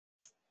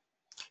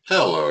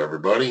Hello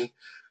everybody.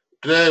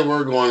 Today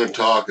we're going to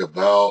talk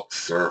about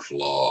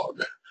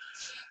Surflog.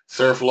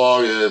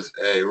 Surflog is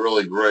a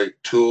really great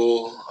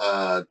tool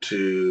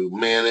to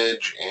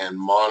manage and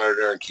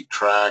monitor and keep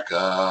track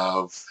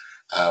of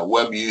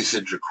web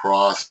usage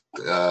across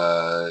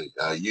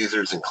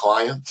users and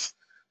clients.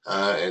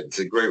 It's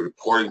a great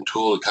reporting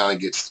tool to kind of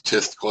get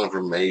statistical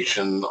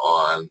information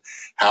on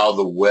how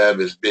the web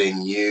is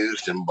being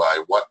used and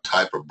by what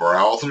type of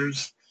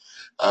browsers.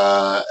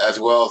 As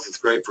well as it's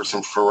great for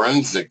some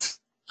forensics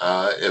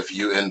if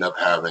you end up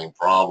having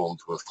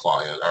problems with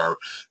client or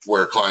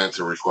where clients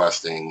are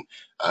requesting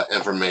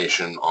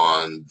information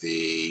on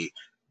the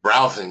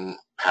browsing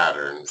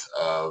patterns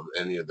of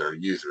any of their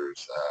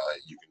users.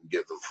 You can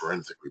give them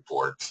forensic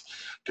reports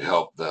to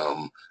help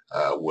them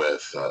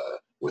with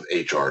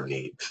HR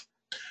needs.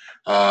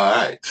 All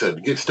right, so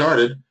to get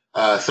started,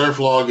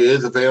 Surflog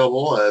is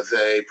available as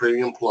a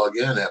premium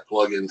plugin at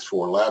Plugins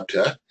for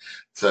LabTech.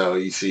 So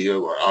you see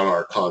on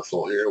our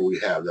console here, we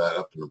have that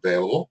up and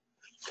available.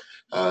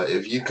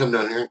 If you come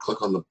down here and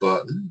click on the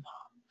button,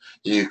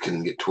 you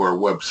can get to our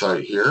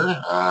website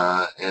here.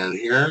 And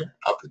here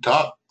up the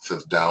top it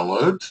says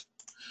downloads.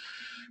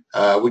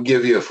 We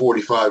give you a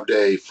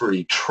 45-day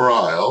free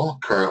trial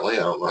currently.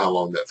 I don't know how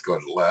long that's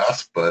going to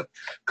last, but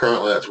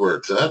currently that's where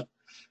it's at.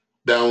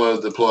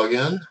 Download the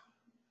plugin.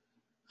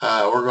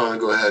 We're going to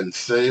go ahead and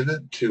save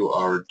it to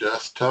our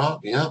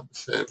desktop. Yep,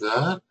 save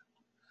that.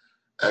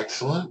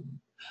 Excellent.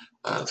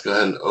 Let's go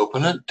ahead and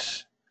open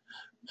it.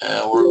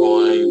 And we're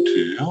going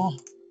to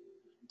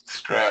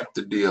extract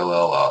the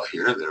DLL out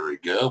here. There we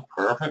go.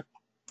 Perfect.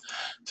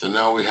 So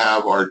now we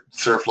have our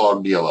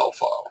Surflog DLL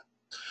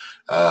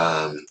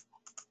file.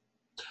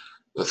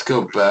 Let's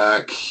go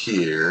back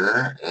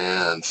here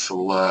and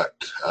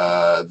select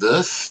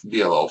this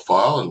DLL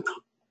file and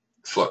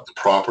select the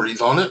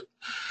properties on it.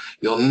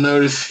 You'll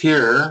notice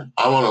here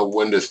I'm on a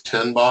Windows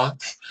 10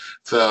 box,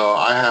 so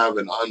I have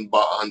an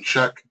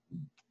uncheck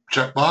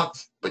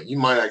checkbox, but you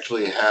might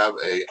actually have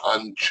a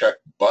uncheck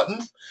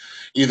button.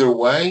 Either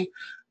way,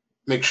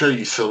 make sure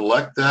you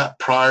select that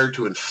prior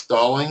to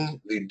installing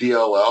the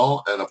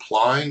DLL and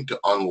applying to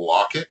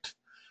unlock it.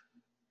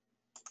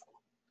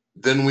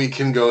 Then we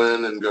can go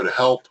in and go to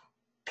Help,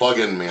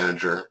 Plugin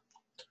Manager,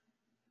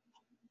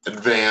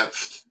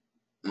 Advanced,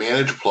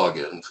 Manage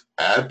Plugins,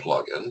 Add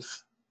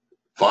Plugins,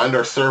 find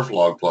our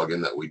Surflog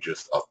plugin that we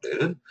just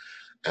updated,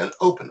 and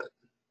open it.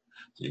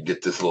 You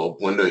get this little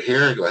window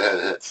here. Go ahead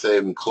and hit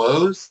Save and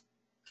Close.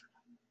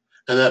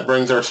 And that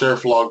brings our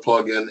Surflog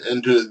plugin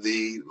into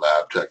the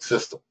LabTech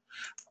system.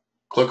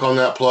 Click on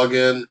that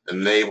plugin,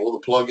 enable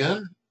the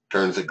plugin,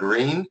 turns it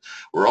green.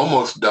 We're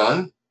almost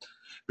done.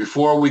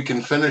 Before we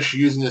can finish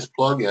using this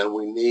plugin,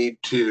 we need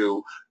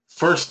to,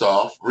 first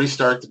off,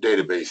 restart the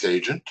database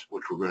agent,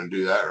 which we're going to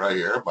do that right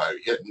here by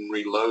hitting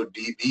Reload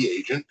DB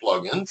Agent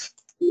Plugins.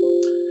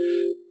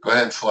 Go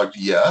ahead and select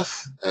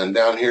Yes, and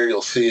down here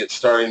you'll see it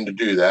starting to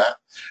do that.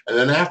 And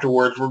then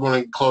afterwards, we're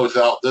going to close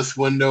out this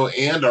window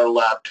and our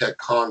LabTech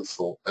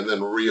console, and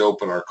then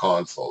reopen our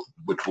console,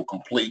 which will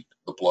complete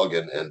the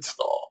plugin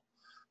install.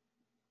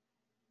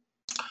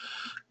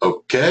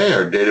 Okay,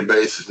 our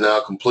database is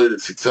now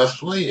completed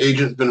successfully.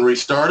 Agent's been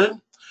restarted.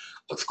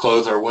 Let's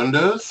close our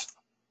windows.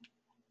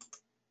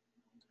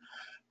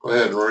 Go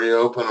ahead and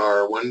reopen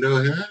our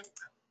window here.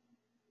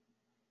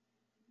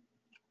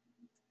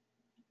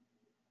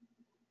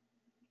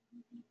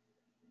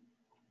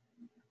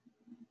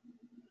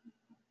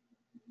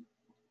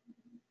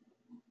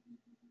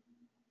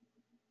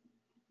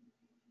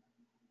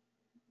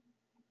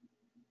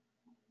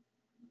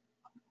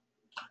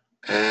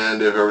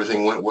 And if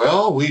everything went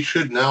well, we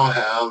should now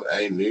have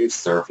a new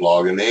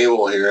Surflog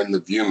enable here in the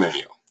view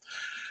menu.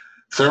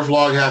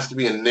 Surflog has to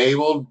be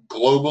enabled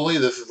globally.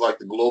 This is like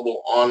the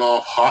global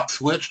on-off hot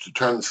switch to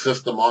turn the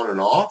system on and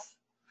off.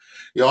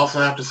 You also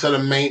have to set a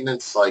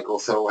maintenance cycle.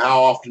 So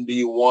how often do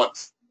you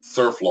want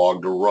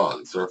Surflog to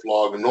run?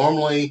 Surflog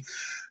normally,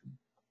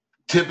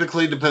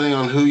 typically, depending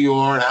on who you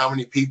are and how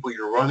many people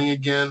you're running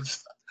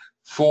against,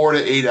 4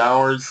 to 8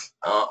 hours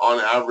on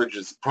average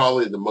is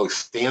probably the most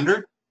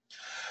standard.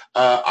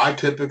 I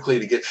typically,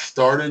 to get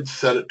started,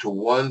 set it to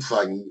 1 so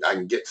I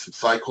can get some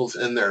cycles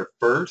in there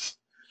first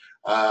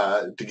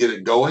to get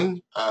it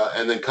going,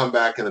 and then come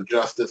back and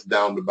adjust this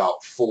down to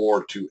about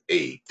 4 to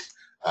 8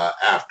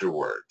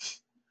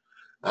 afterwards.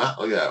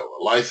 Yeah,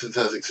 license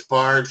has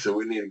expired, so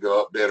we need to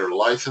go update our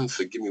license.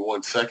 So give me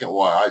 1 second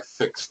while I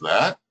fix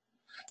that.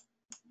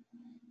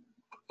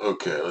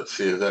 Okay, let's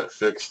see if that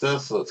fixed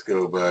us. Let's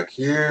go back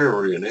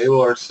here,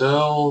 re-enable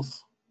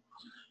ourselves.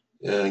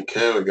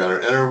 Okay, we got our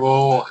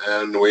interval,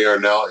 and we are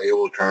now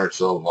able to turn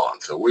ourselves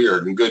on. So we are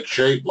in good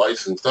shape,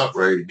 licensed up,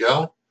 ready to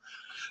go.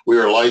 We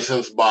are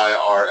licensed by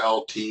our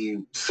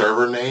LT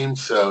server name,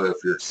 so if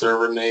your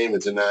server name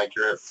is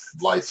inaccurate,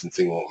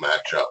 licensing won't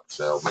match up.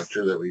 So make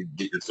sure that we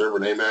get your server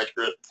name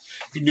accurate.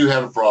 If you do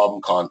have a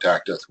problem,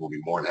 contact us. We'll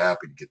be more than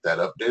happy to get that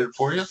updated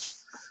for you.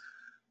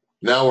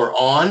 Now we're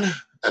on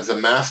as a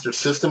master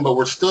system, but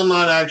we're still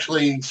not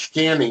actually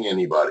scanning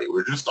anybody.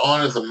 We're just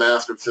on as a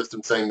master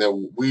system saying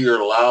that we are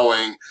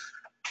allowing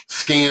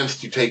scans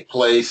to take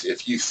place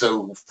if you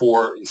so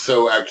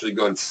actually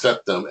go and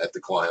set them at the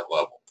client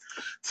level.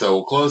 So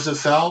we'll close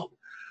this out.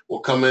 We'll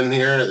come in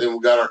here and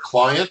we've got our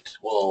client.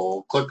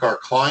 We'll click our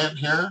client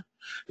here.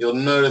 You'll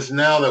notice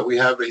now that we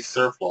have a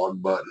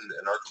Surflog button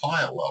in our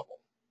client level.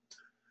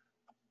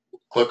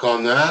 Click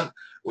on that.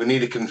 We need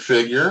to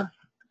configure,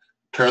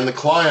 turn the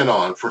client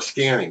on for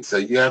scanning. So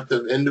you have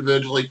to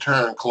individually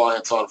turn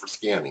clients on for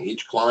scanning.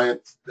 Each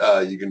client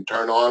you can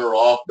turn on or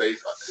off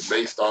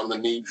based on the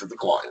needs of the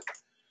client.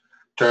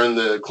 Turn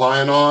the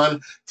client on,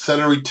 set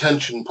a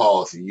retention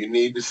policy. You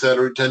need to set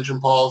a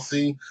retention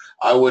policy.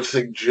 I would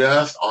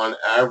suggest on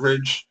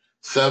average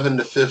 7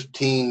 to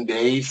 15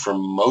 days for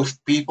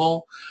most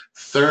people.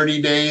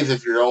 30 days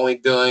if you're only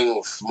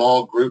doing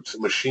small groups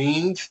of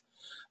machines.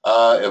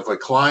 If a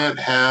client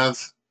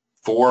has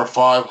 400 or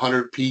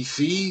 500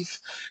 PCs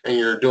and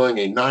you're doing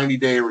a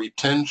 90-day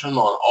retention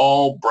on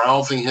all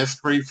browsing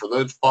history for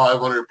those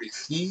 500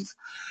 PCs,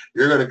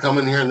 you're going to come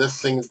in here and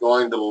this thing is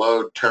going to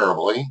load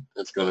terribly.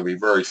 It's going to be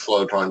very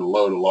slow trying to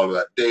load a lot of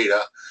that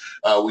data.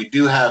 We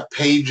do have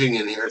paging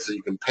in here so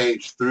you can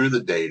page through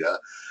the data,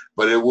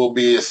 but it will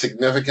be a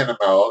significant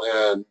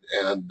amount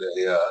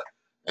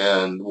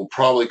and will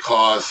probably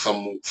cause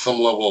some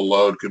level of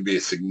load. Could be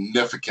a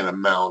significant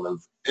amount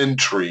of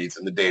entries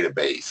in the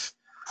database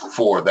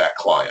for that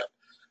client.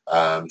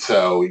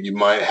 So you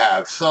might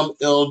have some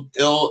ill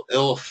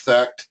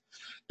effect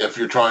if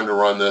you're trying to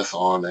run this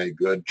on a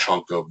good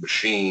chunk of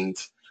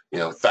machines,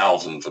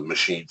 thousands of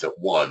machines at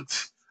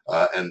once,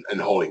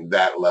 and holding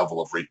that level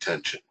of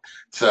retention.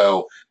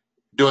 So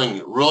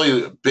doing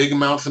really big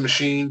amounts of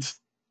machines,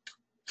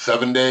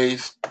 7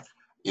 days,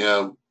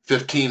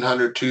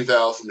 1,500,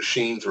 2,000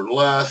 machines or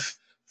less,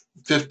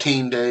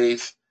 15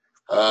 days.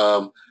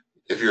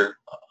 If you're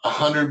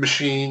 100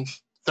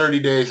 machines, 30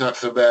 days, not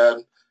so bad.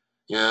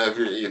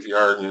 If you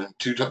are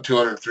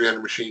 200,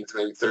 300 machines,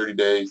 maybe 30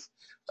 days.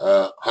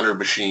 100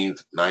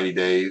 machines, 90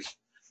 days.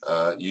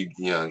 You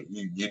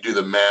do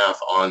the math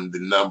on the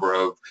number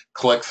of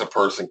clicks a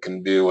person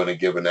can do in a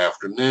given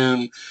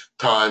afternoon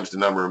times the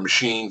number of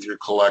machines you're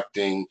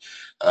collecting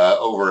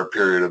over a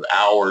period of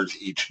hours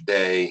each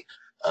day.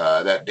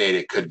 That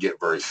data could get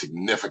very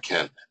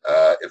significant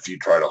if you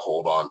try to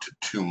hold on to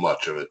too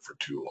much of it for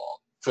too long.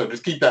 So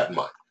just keep that in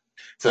mind.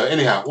 So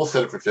anyhow, we'll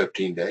set it for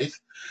 15 days.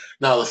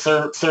 Now the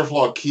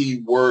Surflog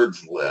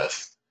keywords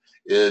list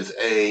is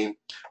a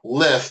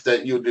list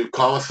that you'll do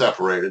comma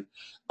separated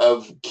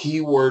of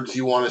keywords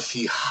you want to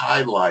see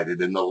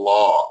highlighted in the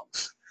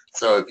logs.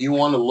 So if you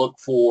want to look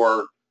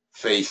for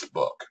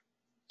Facebook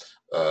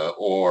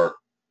or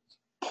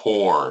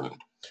porn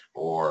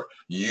or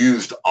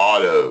used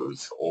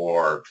autos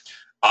or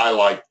I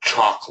like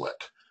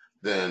chocolate,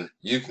 then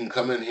you can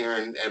come in here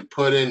and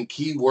put in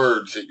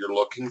keywords that you're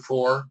looking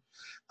for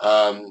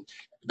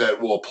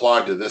that will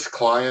apply to this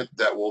client,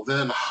 that will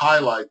then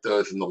highlight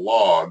those in the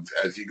logs.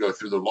 As you go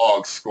through the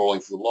logs,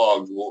 scrolling through the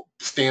logs, will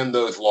stand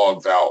those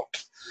logs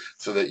out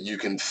so that you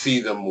can see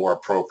them more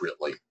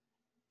appropriately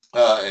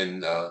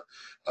and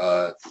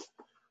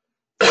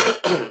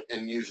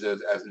use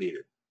those as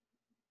needed.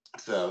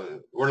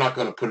 So we're not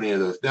going to put any of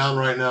those down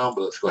right now,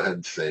 but let's go ahead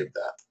and save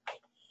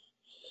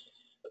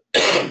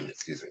that.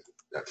 Excuse me.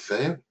 That's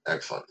saved.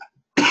 Excellent.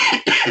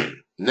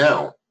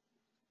 Now,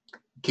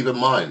 keep in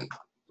mind,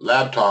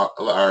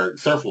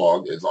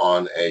 Surflog is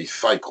on a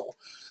cycle.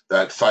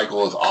 That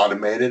cycle is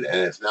automated, and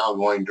it's now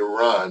going to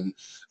run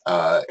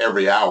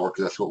every hour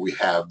because that's what we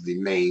have the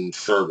main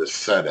service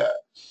set at.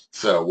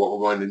 So what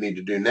we're going to need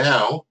to do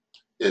now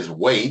is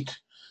wait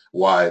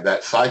while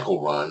that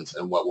cycle runs,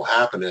 and what will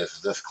happen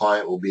is this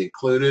client will be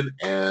included,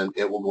 and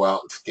it will go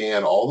out and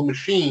scan all the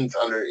machines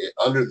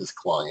under this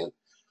client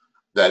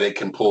that it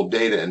can pull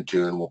data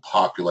into and will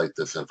populate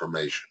this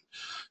information.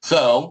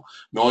 So,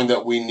 knowing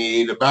that we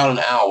need about an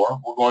hour,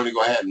 we're going to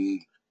go ahead and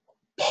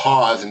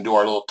pause and do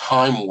our little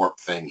time warp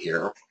thing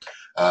here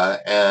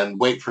and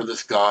wait for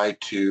this guy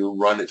to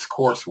run its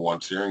course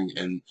once here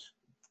and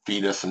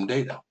feed us some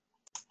data.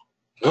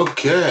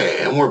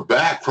 Okay, and we're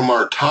back from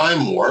our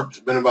time warp. It's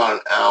been about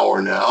an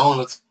hour now.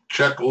 Let's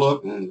check a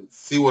look and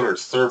see what our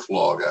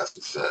Surflog has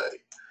to say.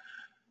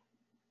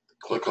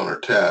 Click on our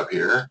tab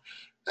here,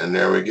 and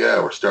there we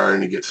go. We're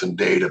starting to get some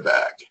data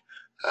back.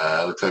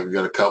 Looks like we've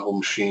got a couple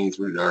machines,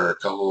 or a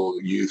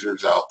couple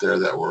users out there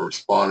that were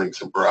responding to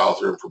some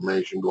browser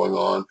information going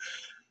on.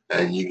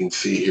 And you can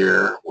see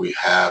here we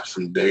have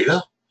some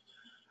data.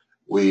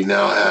 We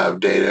now have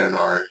data in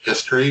our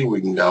history.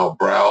 We can now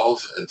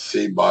browse and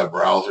see by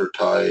browser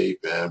type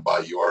and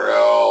by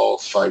URL,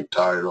 site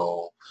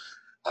title,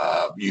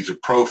 user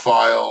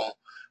profile,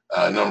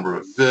 number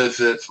of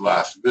visits,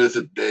 last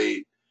visit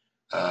date.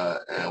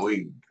 And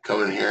we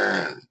come in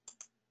here and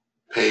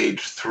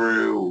page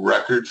through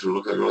records. It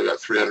looks like we only got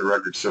 300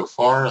 records so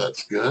far.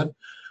 That's good.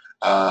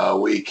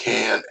 We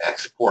can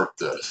export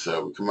this.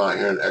 So we come out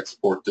here and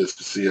export this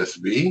to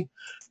CSV.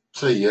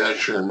 Say yeah,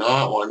 sure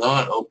not. Why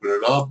not? Open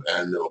it up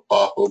and it'll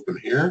pop open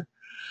here.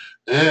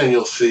 And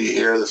you'll see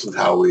here, this is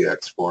how we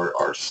export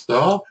our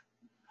stuff.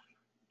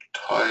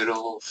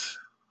 Titles.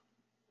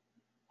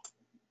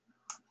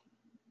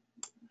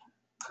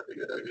 I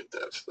gotta get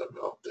that stuff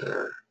out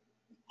there.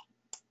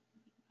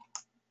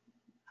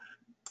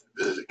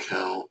 Visit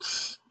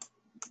accounts.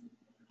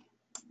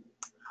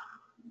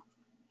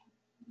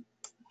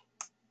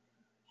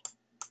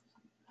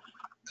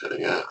 And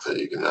again, so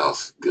you can now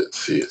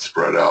see it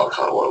spread out,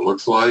 kind of what it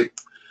looks like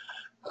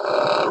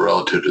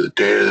relative to the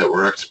data that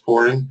we're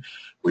exporting.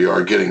 We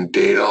are getting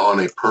data on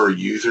a per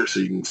user, so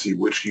you can see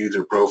which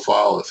user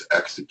profile is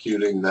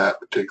executing that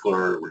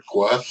particular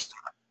request.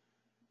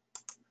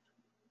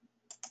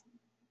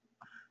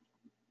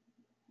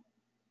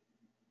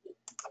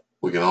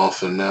 We can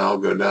also now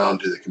go down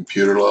to the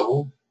computer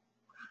level.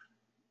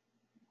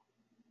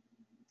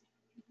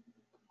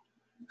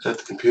 At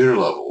the computer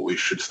level, we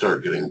should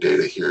start getting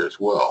data here as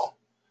well.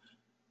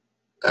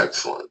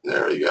 Excellent.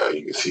 There you go.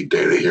 You can see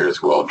data here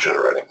as well,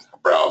 generating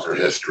browser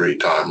history,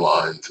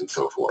 timelines, and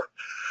so forth.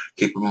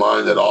 Keep in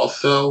mind that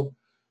also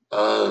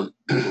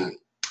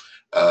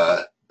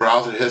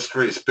browser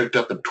history is picked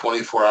up in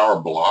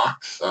 24-hour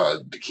blocks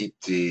to keep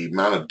the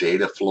amount of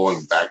data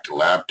flowing back to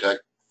LabTech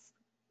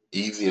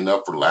easy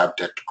enough for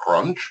LabTech to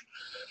crunch.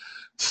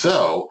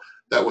 So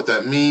that what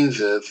that means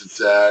is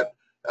that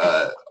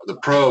the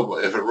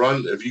probe,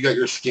 if you got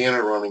your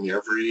scanner running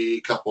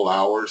every couple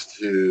hours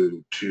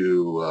to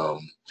go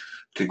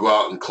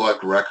out and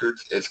collect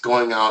records, it's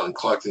going out and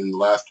collecting the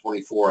last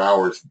 24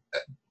 hours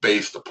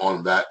based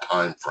upon that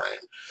time frame.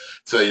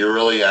 So you're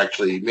really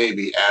actually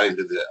maybe adding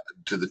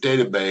to the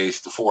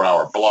database the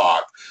 4-hour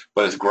block,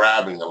 but it's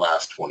grabbing the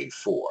last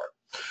 24.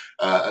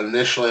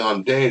 Initially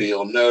on data,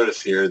 you'll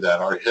notice here that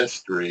our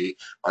history,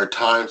 our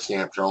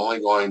timestamps are only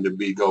going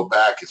to go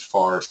back as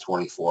far as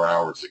 24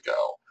 hours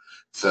ago.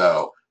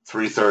 So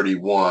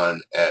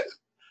 3:31 at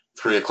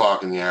 3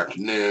 o'clock in the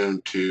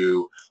afternoon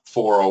to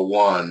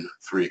 4:01,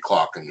 3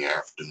 o'clock in the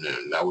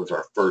afternoon. That was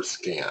our first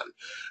scan.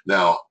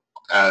 Now,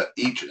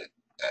 each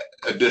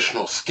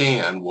additional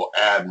scan will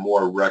add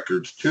more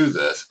records to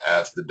this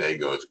as the day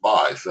goes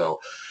by. So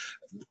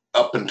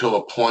up until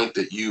a point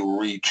that you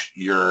reach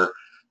the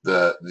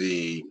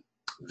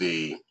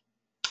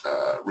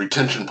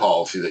retention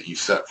policy that you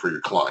set for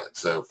your client.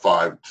 So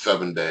 5,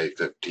 7-day,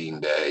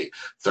 15-day,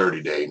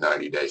 30-day,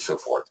 90-day, so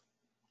forth.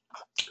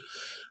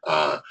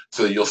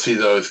 So you'll see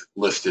those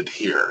listed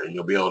here, and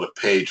you'll be able to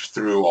page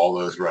through all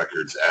those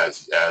records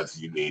as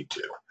you need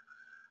to.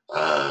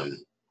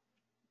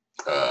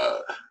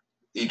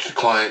 Each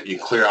client, you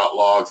can clear out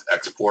logs,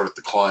 export at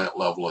the client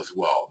level as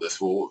well.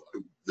 This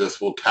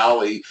will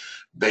tally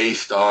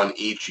based on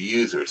each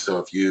user. So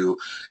if you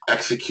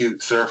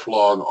execute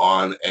Surflog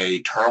on a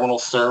terminal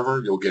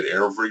server, you'll get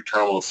every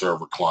terminal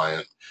server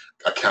client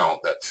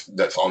account that's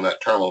on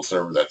that terminal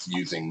server that's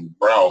using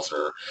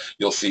browser.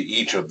 You'll see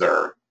each of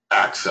their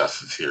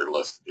accesses here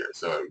listed here.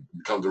 So it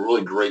becomes a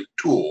really great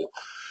tool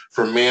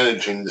for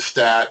managing the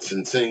stats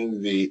and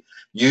seeing the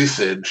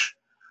usage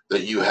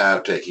that you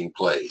have taking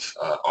place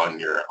on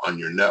your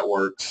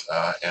networks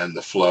and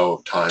the flow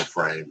of time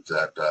frames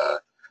that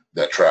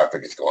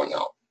traffic is going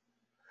out.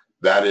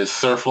 That is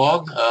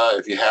Surflog.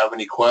 If you have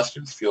any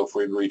questions, feel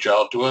free to reach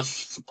out to us.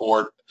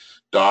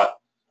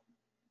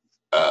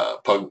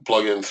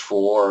 Support.plugins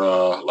for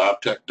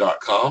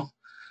labtech.com,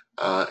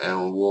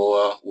 and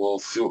we'll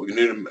see what we can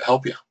do to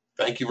help you.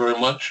 Thank you very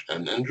much,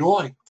 and enjoy.